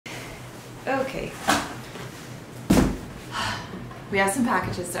Okay. We have some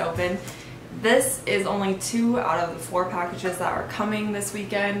packages to open. This is only 2 out of the 4 packages that are coming this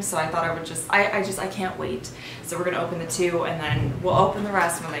weekend, so I thought I would I can't wait. So we're gonna open the 2 and then we'll open the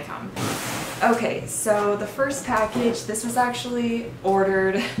rest when they come. Okay, so the first package, this was actually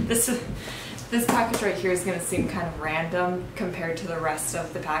ordered. This package right here is gonna seem kind of random compared to the rest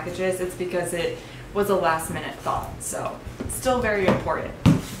of the packages. It's because it was a last minute thought, so still very important.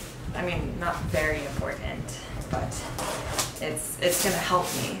 I mean, not very important, but it's gonna help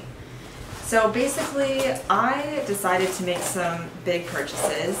me. So basically, I decided to make some big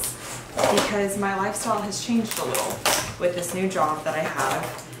purchases because my lifestyle has changed a little with this new job that I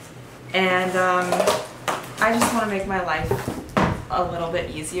have. And I just want to make my life a little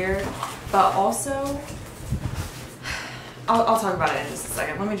bit easier, but also, I'll talk about it in just a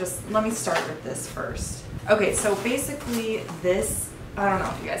second. Let me start with this first. Okay, so basically this, I don't know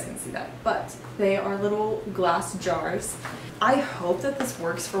if you guys can see that, but they are little glass jars. I hope that this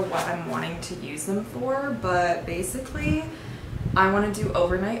works for what I'm wanting to use them for, but basically I want to do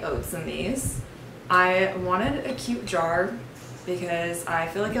overnight oats in these. I wanted a cute jar because I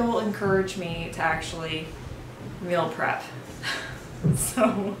feel like it will encourage me to actually meal prep.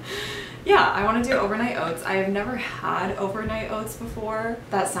 So yeah, I want to do overnight oats. I have never had overnight oats before.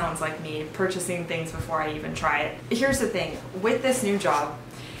 That sounds like me purchasing things before I even try it. Here's the thing, with this new job,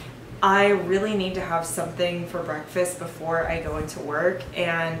 I really need to have something for breakfast before I go into work,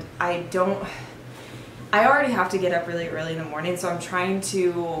 and I already have to get up really early in the morning, so I'm trying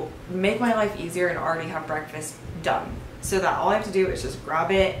to make my life easier and already have breakfast done, so that all I have to do is just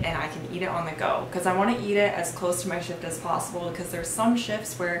grab it and I can eat it on the go, because I want to eat it as close to my shift as possible, because there's some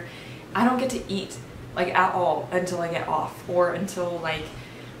shifts where I don't get to eat like at all until I get off, or until like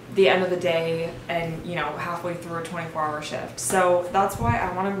the end of the day and, you know, halfway through a 24-hour shift. So that's why I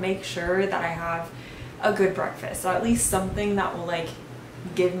want to make sure that I have a good breakfast, so at least something that will like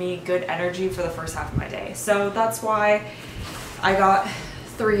give me good energy for the first half of my day. So that's why I got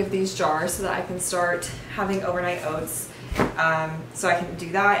 3 of these jars so that I can start having overnight oats. So I can do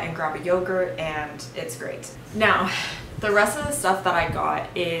that and grab a yogurt, and it's great. Now, the rest of the stuff that I got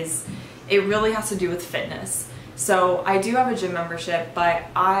it really has to do with fitness. So I do have a gym membership, but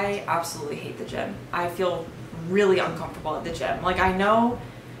I absolutely hate the gym. I feel really uncomfortable at the gym. Like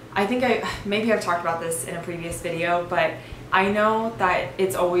maybe I've talked about this in a previous video, but I know that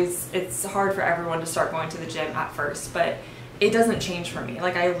it's hard for everyone to start going to the gym at first, but it doesn't change for me.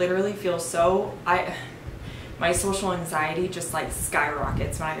 Like I literally feel my social anxiety just like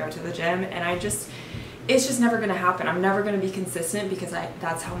skyrockets when I go to the gym, and it's just never gonna happen. I'm never gonna be consistent because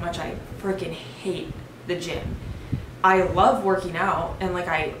that's how much I freaking hate the gym. I love working out, and like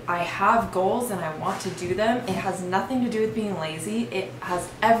I have goals and I want to do them. It has nothing to do with being lazy. It has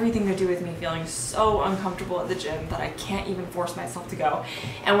everything to do with me feeling so uncomfortable at the gym that I can't even force myself to go.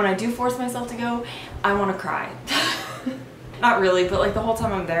 And when I do force myself to go, I want to cry. Not really, but like the whole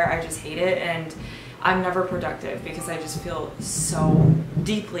time I'm there, I just hate it, and I'm never productive because I just feel so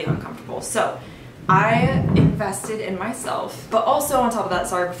deeply uncomfortable. So I invested in myself, but also on top of that,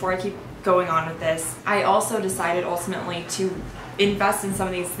 sorry, before I keep going on with this, I also decided ultimately to invest in some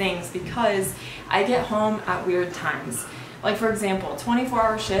of these things because I get home at weird times. Like for example,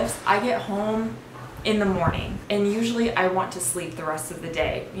 24-hour shifts, I get home in the morning, and usually I want to sleep the rest of the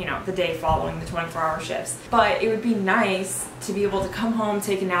day, you know, the day following the 24-hour shifts. But it would be nice to be able to come home,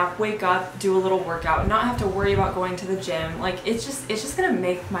 take a nap, wake up, do a little workout, not have to worry about going to the gym. Like it's just gonna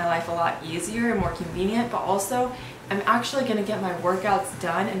make my life a lot easier and more convenient, but also I'm actually gonna get my workouts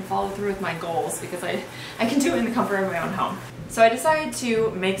done and follow through with my goals because I can do it in the comfort of my own home. So I decided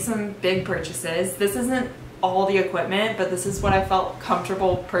to make some big purchases. This isn't all the equipment, but this is what I felt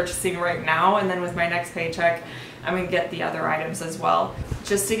comfortable purchasing right now, and then with my next paycheck I'm gonna get the other items as well,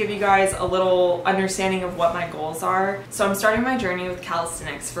 just to give you guys a little understanding of what my goals are. So I'm starting my journey with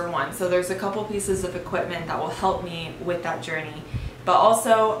calisthenics for one, so there's a couple pieces of equipment that will help me with that journey, but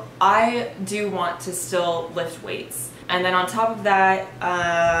also I do want to still lift weights. And then on top of that,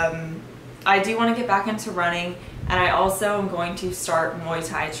 I do want to get back into running, and I also am going to start Muay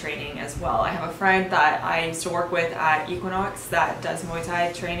Thai training as well. I have a friend that I used to work with at Equinox that does Muay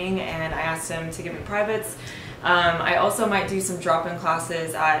Thai training, and I asked him to give me privates. I also might do some drop-in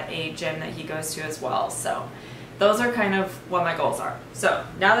classes at a gym that he goes to as well. So those are kind of what my goals are. So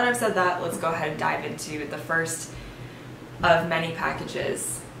now that I've said that, let's go ahead and dive into the first of many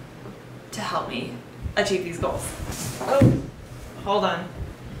packages to help me achieve these goals. Oh, hold on.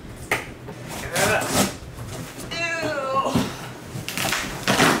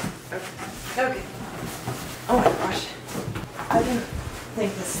 Okay. Oh my gosh. I didn't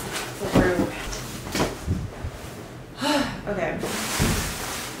think this through. Okay.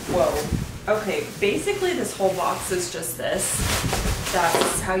 Whoa. Okay, basically this whole box is just this.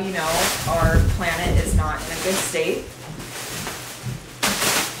 That's how you know our planet is not in a good state.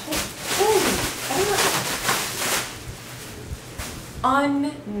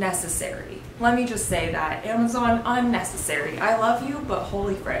 Unnecessary. Let me just say that. Amazon, unnecessary. I love you, but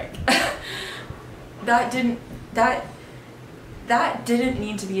holy frick. That didn't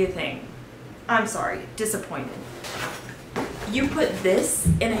need to be a thing. I'm sorry. Disappointed. You put this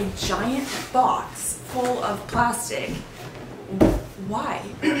in a giant box full of plastic. Why?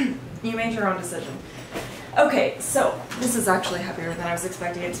 You made your own decision. Okay, so this is actually heavier than I was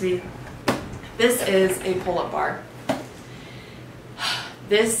expecting it to be. This is a pull-up bar.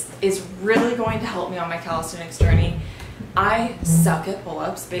 This is really going to help me on my calisthenics journey. I suck at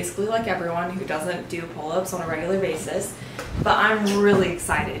pull-ups, basically like everyone who doesn't do pull-ups on a regular basis, but I'm really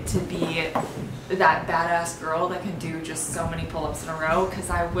excited to be that badass girl that can do just so many pull-ups in a row, because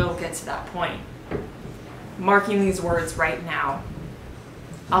I will get to that point. Marking these words right now.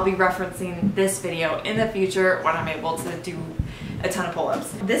 I'll be referencing this video in the future when I'm able to do a ton of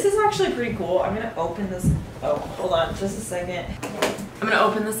pull-ups. This is actually pretty cool. I'm gonna open this, oh, hold on just a second. I'm gonna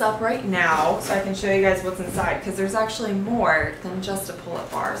open this up right now so I can show you guys what's inside, because there's actually more than just a pull-up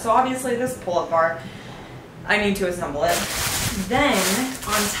bar. So obviously this pull-up bar, I need to assemble it. Then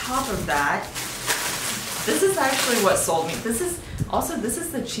on top of that, this is actually what sold me. This is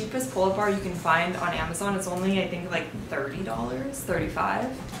the cheapest pull-up bar you can find on Amazon. It's only, I think, like $30,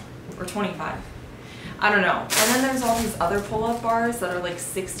 $35, or $25. I don't know. And then there's all these other pull-up bars that are like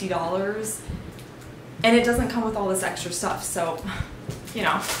 $60, and it doesn't come with all this extra stuff. So, you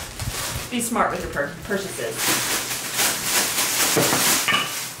know, be smart with your purchases.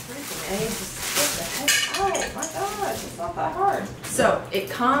 Freaking A, just get the heck out. Oh my gosh, it's not that hard. So it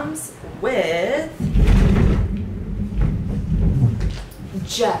comes with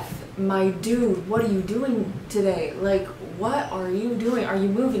Jeff, my dude, what are you doing today? Like, what are you doing? Are you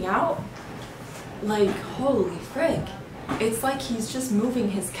moving out? Like, holy frick. It's like he's just moving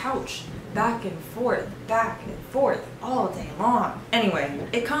his couch back and forth all day long. Anyway,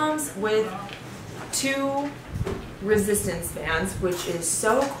 it comes with 2 resistance bands, which is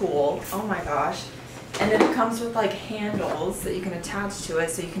so cool. Oh my gosh. And then it comes with like handles that you can attach to it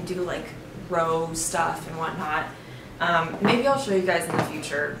so you can do like row stuff and whatnot. Maybe I'll show you guys in the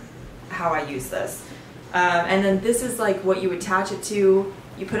future how I use this. And then this is like what you attach it to.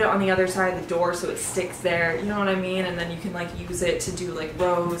 You put it on the other side of the door so it sticks there, you know what I mean? And then you can like use it to do like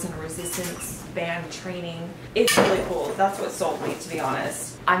rows and resistance band training. It's really cool. That's what sold me, to be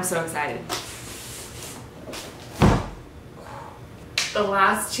honest. I'm so excited. The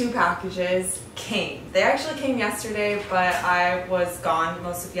last 2 packages came. They actually came yesterday, but I was gone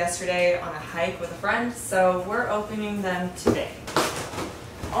most of yesterday on a hike with a friend, so we're opening them today.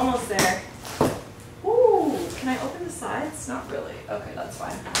 Almost there. Ooh, can I open the sides? Not really. Okay, that's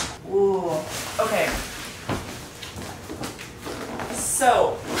fine. Ooh, okay.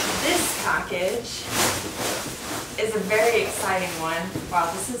 So, this package is a very exciting one.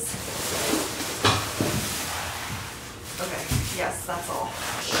 Wow, this is... Okay, yes, that's all.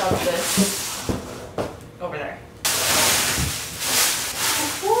 Shove this over there.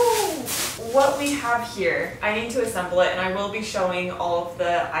 Woo! What we have here, I need to assemble it, and I will be showing all of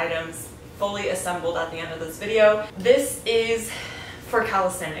the items fully assembled at the end of this video. This is for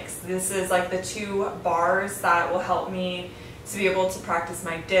calisthenics. This is like the 2 bars that will help me to be able to practice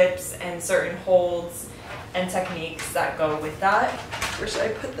my dips and certain holds and techniques that go with that. Where should I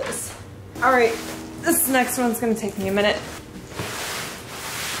put this? All right, this next one's gonna take me a minute.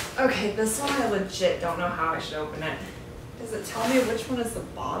 Okay, this one I legit don't know how I should open it. Does it tell me which one is the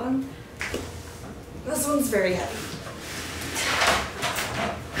bottom? This one's very heavy.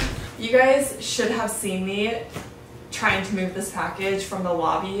 You guys should have seen me trying to move this package from the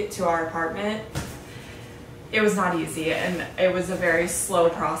lobby to our apartment. It was not easy, and it was a very slow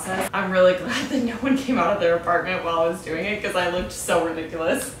process. I'm really glad that no one came out of their apartment while I was doing it, because I looked so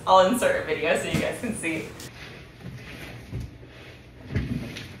ridiculous. I'll insert a video so you guys can see.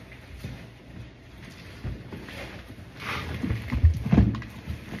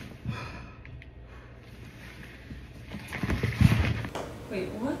 Wait,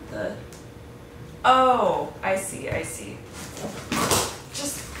 what the? Oh, I see, I see.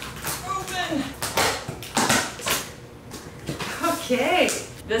 Just open. Okay.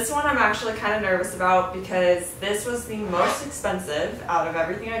 This one I'm actually kind of nervous about because this was the most expensive out of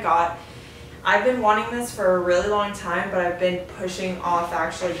everything I got. I've been wanting this for a really long time, but I've been pushing off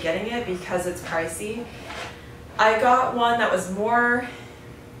actually getting it because it's pricey. I got one that was more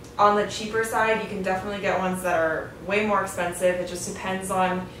On the cheaper side, you can definitely get ones that are way more expensive. It just depends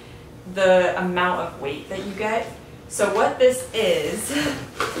on the amount of weight that you get. So what this is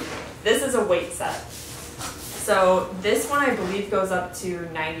a weight set. So this one I believe goes up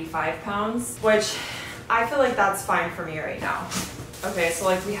to 95 pounds, which I feel like that's fine for me right now. Okay, so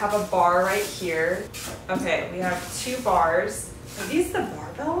like we have a bar right here. Okay, we have 2 bars. Are these the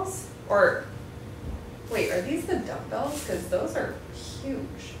barbells? Or, wait, are these the dumbbells? Because those are huge.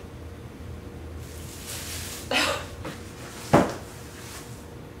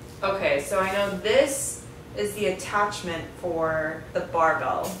 Okay, so I know this is the attachment for the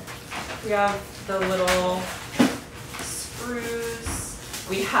barbell. We have the little screws.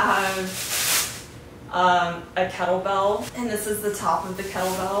 We have a kettlebell, and this is the top of the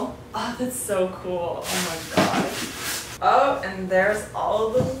kettlebell. Oh, that's so cool. Oh my god. Oh, and there's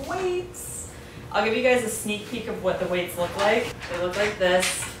all of the weights. I'll give you guys a sneak peek of what the weights look like. They look like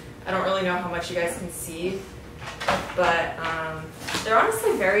this. I don't really know how much you guys can see, but they're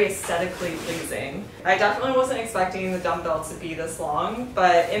honestly very aesthetically pleasing. I definitely wasn't expecting the dumbbell to be this long,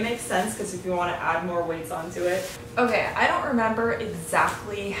 but it makes sense because if you want to add more weights onto it. Okay, I don't remember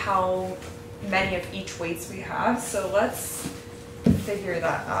exactly how many of each weights we have, so let's figure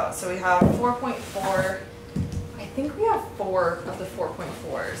that out. So we have 4.4. I think we have 4 of the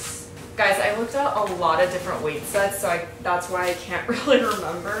 4.4s. Guys, I looked at a lot of different weight sets, so that's why I can't really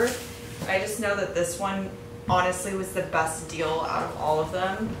remember. I just know that this one honestly was the best deal out of all of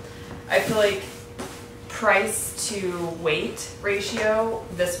them. I feel like price to weight ratio,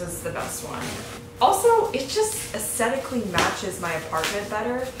 this was the best one. Also, it just aesthetically matches my apartment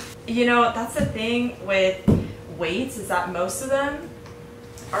better. You know, that's the thing with weights, is that most of them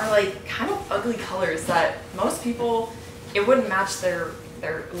are like kind of ugly colors that most people, it wouldn't match their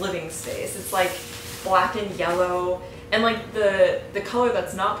living space. It's like black and yellow, and like the color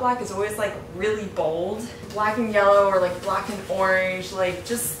that's not black is always like really bold. Black and yellow, or like black and orange, like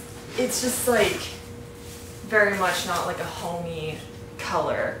it's just like very much not like a homey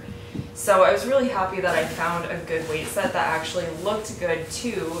color. So I was really happy that I found a good weight set that actually looked good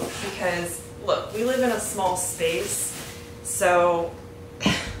too, because look, we live in a small space, so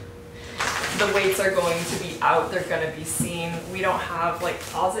the weights are going to be out, they're going to be seen. We don't have like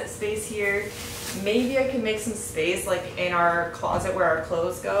closet space here. Maybe I can make some space like in our closet where our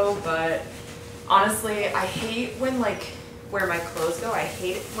clothes go, but honestly, I hate when like where my clothes go, I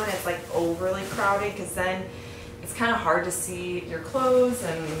hate it when it's like overly crowded, because then it's kind of hard to see your clothes,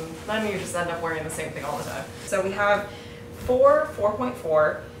 and then you just end up wearing the same thing all the time. So we have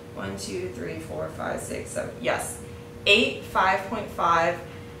 4.4, 1, 2, 3, 4, 5, 6, 7, yes, 8, 5.5,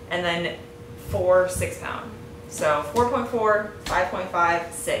 and then 4 6-pound. So 4.4,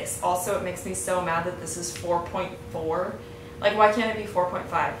 5.5, 6. Also, it makes me so mad that this is 4.4. Like, why can't it be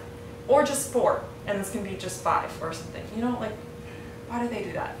 4.5? Or just 4, and this can be just 5 or something. You know, like, why do they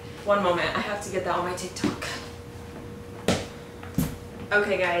do that? One moment, I have to get that on my TikTok.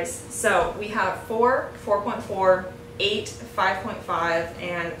 Okay guys, so we have 4, 4.4, 8, 5.5,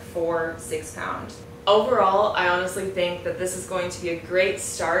 and 4 6-pound. Overall, I honestly think that this is going to be a great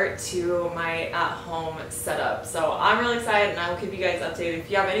start to my at-home setup. So I'm really excited, and I will keep you guys updated. If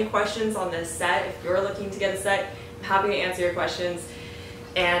you have any questions on this set, if you're looking to get a set, I'm happy to answer your questions.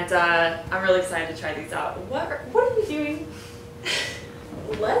 And I'm really excited to try these out. What are you doing?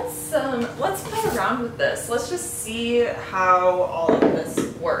 Let's play around with this. Let's just see how all of this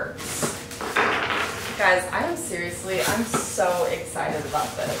works. Guys, I'm so excited about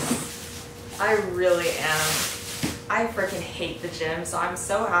this. I really am. I freaking hate the gym, so I'm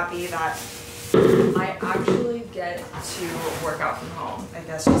so happy that I actually get to work out from home. I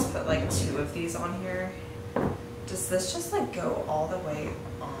guess just put like 2 of these on here. Does this just like go all the way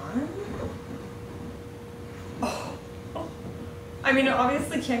on? Oh. I mean, it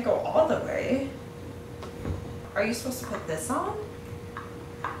obviously can't go all the way. Are you supposed to put this on?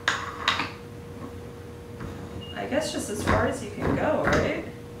 I guess just as far as you can go, right?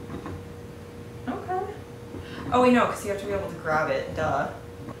 Okay. Oh wait, no, because you have to be able to grab it, duh.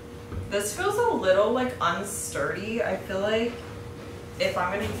 This feels a little like unsturdy. I feel like if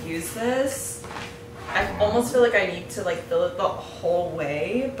I'm gonna use this, I almost feel like I need to like fill it the whole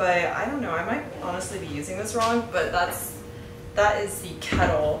way, but I don't know, I might honestly be using this wrong, but that is the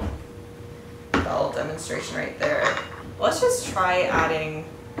kettlebell demonstration right there. Let's just try adding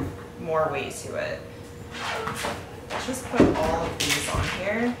more weight to it. Let's just put all of these on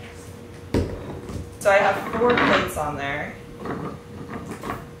here. So I have 4 plates on there.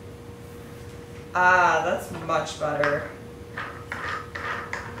 Ah, that's much better.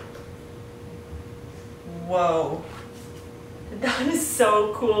 Whoa. That is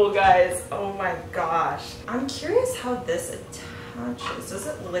so cool, guys. Oh my gosh. I'm curious how this attaches. Does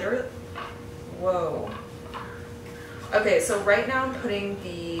it literally? Whoa. Okay, so right now I'm putting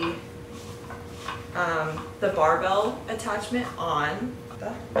the barbell attachment on.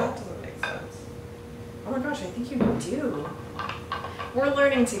 That doesn't make sense. Oh my gosh, I think you do. We're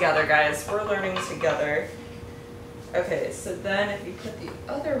learning together, guys. We're learning together. Okay, so then if you put the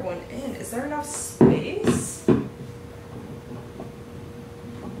other one in, is there enough space?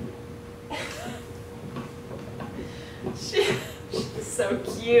 She's so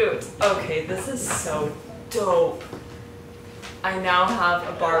cute. Okay, this is so dope. I now have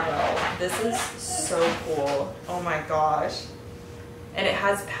a barbell. This is so cool. Oh my gosh. And it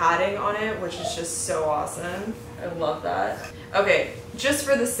has padding on it, which is just so awesome. I love that. Okay, just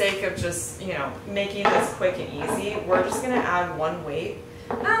for the sake of just, you know, making this quick and easy, we're just gonna add one weight.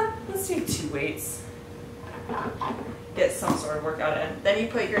 Let's do 2 weights. Get some sort of workout in. Then you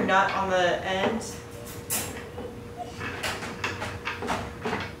put your nut on the end.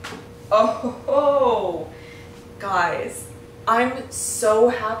 Oh, guys, I'm so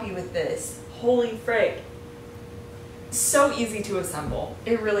happy with this. Holy frick. So easy to assemble.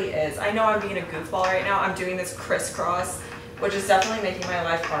 It really is. I know I'm being a goofball right now. I'm doing this crisscross, which is definitely making my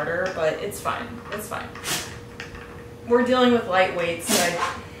life harder, but it's fine. It's fine. We're dealing with light weights, so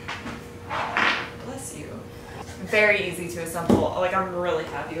bless you. Very easy to assemble. Like, I'm really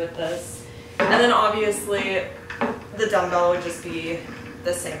happy with this. And then obviously the dumbbell would just be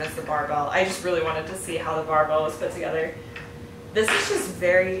the same as the barbell. I just really wanted to see how the barbell was put together. This is just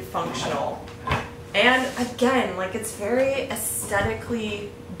very functional. And again, like, it's very aesthetically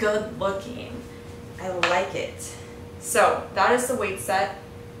good looking. I like it. So that is the weight set.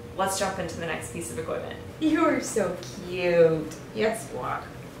 Let's jump into the next piece of equipment. You are so cute. Yes, you are.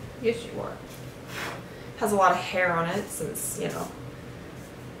 Yes, you are. Has a lot of hair on it since, you know,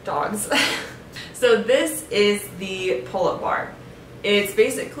 dogs. So this is the pull-up bar. It's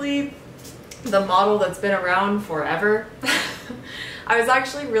basically the model that's been around forever. I was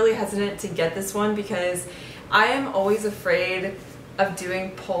actually really hesitant to get this one because I am always afraid of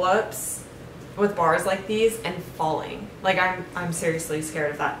doing pull-ups with bars like these and falling. Like, I'm seriously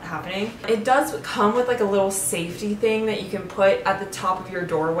scared of that happening. It does come with like a little safety thing that you can put at the top of your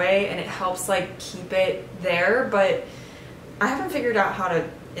doorway, and it helps like keep it there, but I haven't figured out how to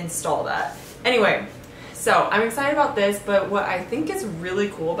install that. Anyway, so I'm excited about this, but what I think is really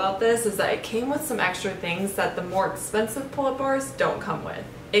cool about this is that it came with some extra things that the more expensive pull-up bars don't come with.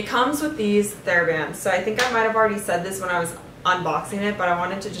 It comes with these TheraBands. So I think I might have already said this when I was unboxing it, but I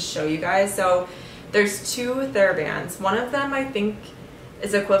wanted to just show you guys. So there's 2 TheraBands. One of them I think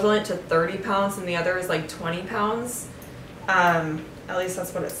is equivalent to 30 pounds and the other is like 20 pounds. At least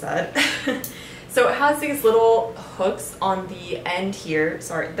that's what it said. So it has these little hooks on the end here.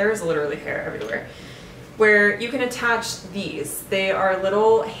 Sorry, there's literally hair everywhere. Where you can attach these. They are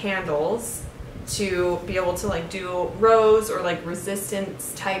little handles to be able to like do rows or like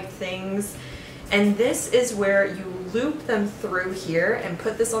resistance type things. And this is where you loop them through here and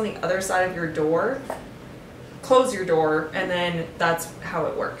put this on the other side of your door, close your door, and then that's how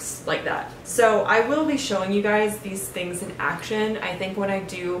it works, like that. So I will be showing you guys these things in action. I think when I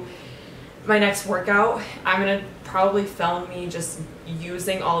do my next workout, I'm gonna probably film me just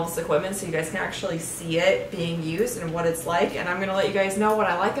using all of this equipment so you guys can actually see it being used and what it's like, and I'm gonna let you guys know what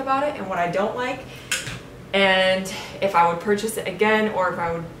I like about it and what I don't like, and if I would purchase it again or if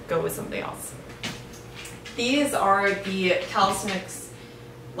I would go with something else. These are the calisthenics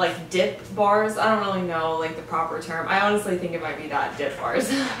like dip bars. I don't really know like the proper term. I honestly think it might be that, dip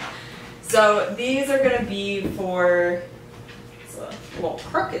bars. So these are gonna be for, it's a little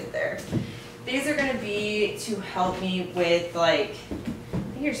crooked there. These are going to be to help me with, like, I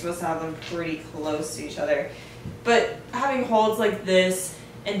think you're supposed to have them pretty close to each other, but having holds like this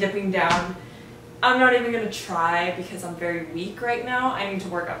and dipping down, I'm not even going to try because I'm very weak right now. I need to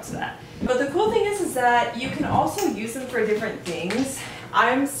work up to that. But the cool thing is that you can also use them for different things.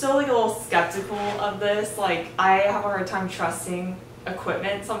 I'm still like a little skeptical of this. Like, I have a hard time trusting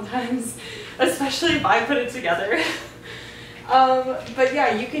equipment sometimes, especially if I put it together. But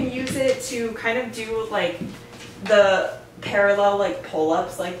yeah, you can use it to kind of do like the parallel like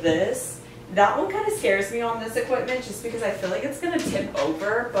pull-ups like this. That one kind of scares me on this equipment just because I feel like it's gonna tip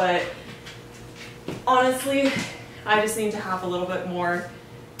over, but honestly, I just need to have a little bit more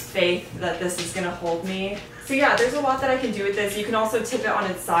faith that this is gonna hold me. So yeah, there's a lot that I can do with this. You can also tip it on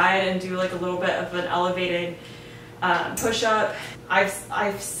its side and do like a little bit of an elevated push-up.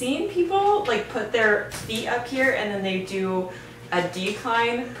 I've seen people like put their feet up here and then they do a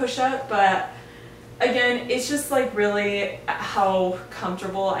decline push-up, but again, it's just like really how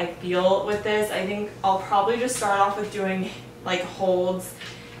comfortable I feel with this. I think I'll probably just start off with doing like holds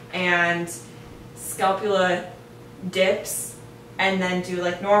and scapula dips, and then do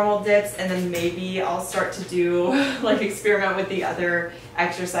like normal dips, and then maybe I'll start to do like experiment with the other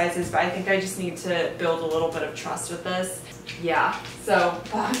exercises, but I think I just need to build a little bit of trust with this. Yeah, so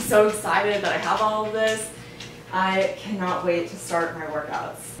I'm so excited that I have all of this. I cannot wait to start my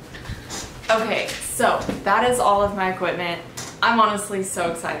workouts. Okay, so that is all of my equipment. I'm honestly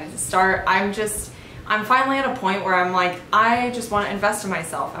so excited to start. I'm finally at a point where I'm like, I just want to invest in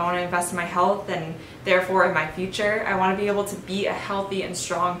myself. I want to invest in my health and therefore in my future. I want to be able to be a healthy and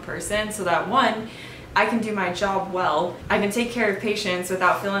strong person so that one, I can do my job well. I can take care of patients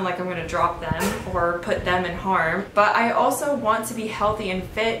without feeling like I'm going to drop them or put them in harm. But I also want to be healthy and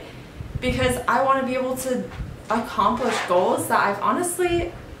fit because I want to be able to accomplish goals that I've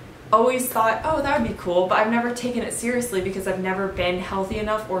honestly always thought, oh, that would be cool, but I've never taken it seriously because I've never been healthy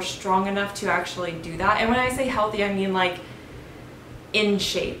enough or strong enough to actually do that. And when I say healthy, I mean like in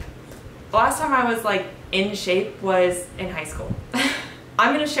shape. The last time I was like in shape was in high school.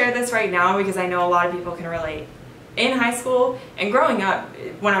 I'm gonna share this right now because I know a lot of people can relate. In high school and growing up,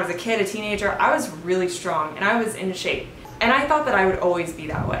 when I was a kid, a teenager, I was really strong and I was in shape. And I thought that I would always be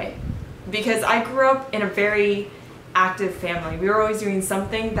that way because I grew up in a very active family. We were always doing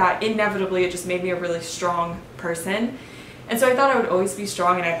something that inevitably it just made me a really strong person. And so I thought I would always be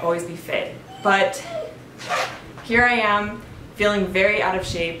strong and I'd always be fit. But here I am feeling very out of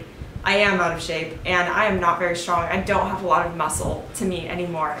shape. I am out of shape and I am not very strong. I don't have a lot of muscle to me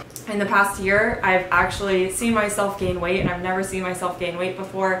anymore. In the past year, I've actually seen myself gain weight and I've never seen myself gain weight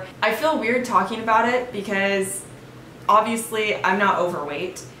before. I feel weird talking about it because obviously I'm not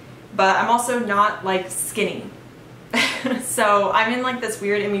overweight, but I'm also not like skinny. So I'm in like this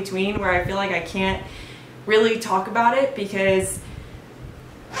weird in between where I feel like I can't really talk about it because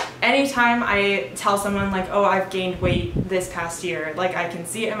anytime I tell someone like, oh, I've gained weight this past year, like I can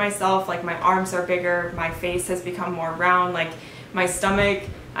see it in myself, like my arms are bigger, my face has become more round, like my stomach,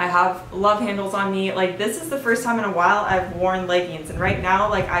 I have love handles on me. Like this is the first time in a while I've worn leggings, and right now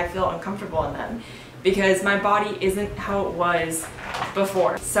like I feel uncomfortable in them because my body isn't how it was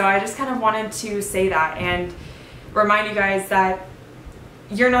before. So I just kind of wanted to say that and remind you guys that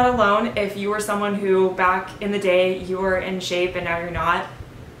you're not alone. If you were someone who back in the day you were in shape and now you're not,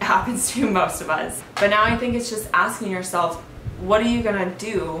 it happens to most of us. But now I think it's just asking yourself, what are you gonna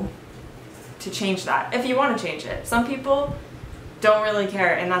do to change that? If you want to change it. Some people don't really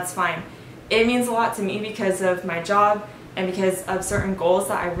care and that's fine. It means a lot to me because of my job and because of certain goals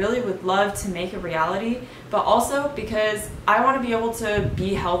that I really would love to make a reality, but also because I want to be able to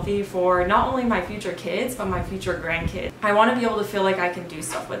be healthy for not only my future kids, but my future grandkids. I want to be able to feel like I can do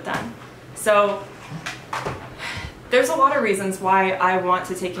stuff with them. So there's a lot of reasons why I want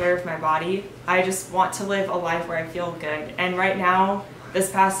to take care of my body. I just want to live a life where I feel good. And right now, this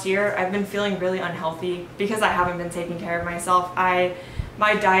past year, I've been feeling really unhealthy because I haven't been taking care of myself.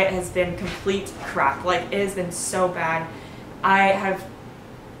 My diet has been complete crap. Like, it has been so bad.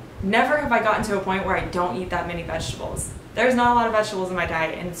 Never have I gotten to a point where I don't eat that many vegetables. There's not a lot of vegetables in my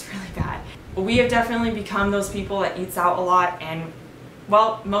diet and it's really bad. We have definitely become those people that eats out a lot, and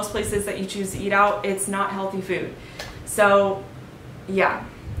well, most places that you choose to eat out, it's not healthy food. So yeah,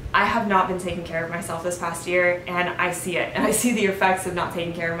 I have not been taking care of myself this past year and I see it, and I see the effects of not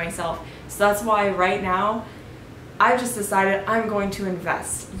taking care of myself. So that's why right now I've just decided I'm going to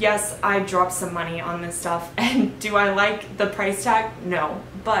invest. Yes, I dropped some money on this stuff, and do I like the price tag? No.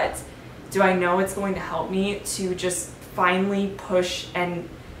 But do I know it's going to help me to just finally push and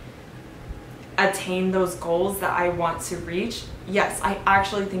attain those goals that I want to reach? Yes, I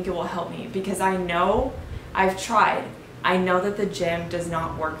actually think it will help me because I know I've tried. I know that the gym does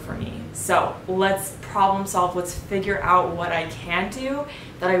not work for me. So let's problem solve. Let's figure out what I can do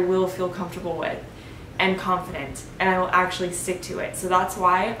that I will feel comfortable with and confident, and I will actually stick to it. So that's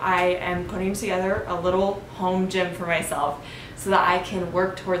why I am putting together a little home gym for myself so that I can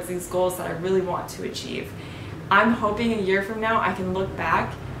work towards these goals that I really want to achieve. I'm hoping a year from now I can look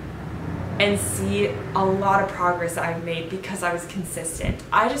back and see a lot of progress that I've made because I was consistent.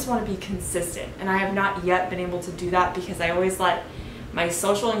 I just want to be consistent, and I have not yet been able to do that because I always let my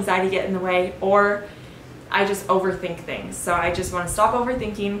social anxiety get in the way, or I just overthink things. So I just want to stop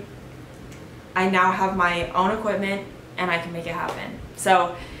overthinking. I now have my own equipment and I can make it happen.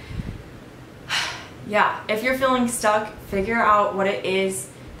 So yeah, if you're feeling stuck, figure out what it is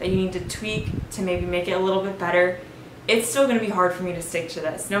that you need to tweak to maybe make it a little bit better. It's still going to be hard for me to stick to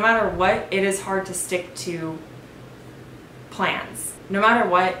this. No matter what, it is hard to stick to plans. no matter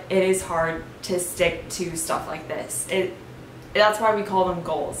what, it is hard to stick to stuff like this. That's why we call them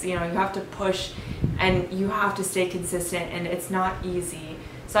goals. You know, you have to push and you have to stay consistent, and it's not easy.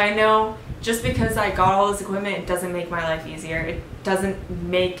 So I know just because I got all this equipment, it doesn't make my life easier. It doesn't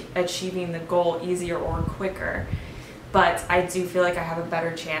make achieving the goal easier or quicker. But I do feel like I have a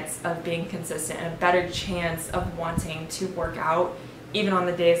better chance of being consistent and a better chance of wanting to work out even on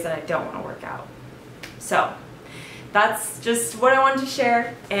the days that I don't want to work out. So that's just what I wanted to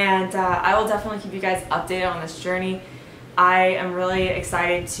share, and I will definitely keep you guys updated on this journey. I am really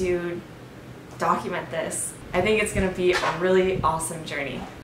excited to document this. I think it's going to be a really awesome journey.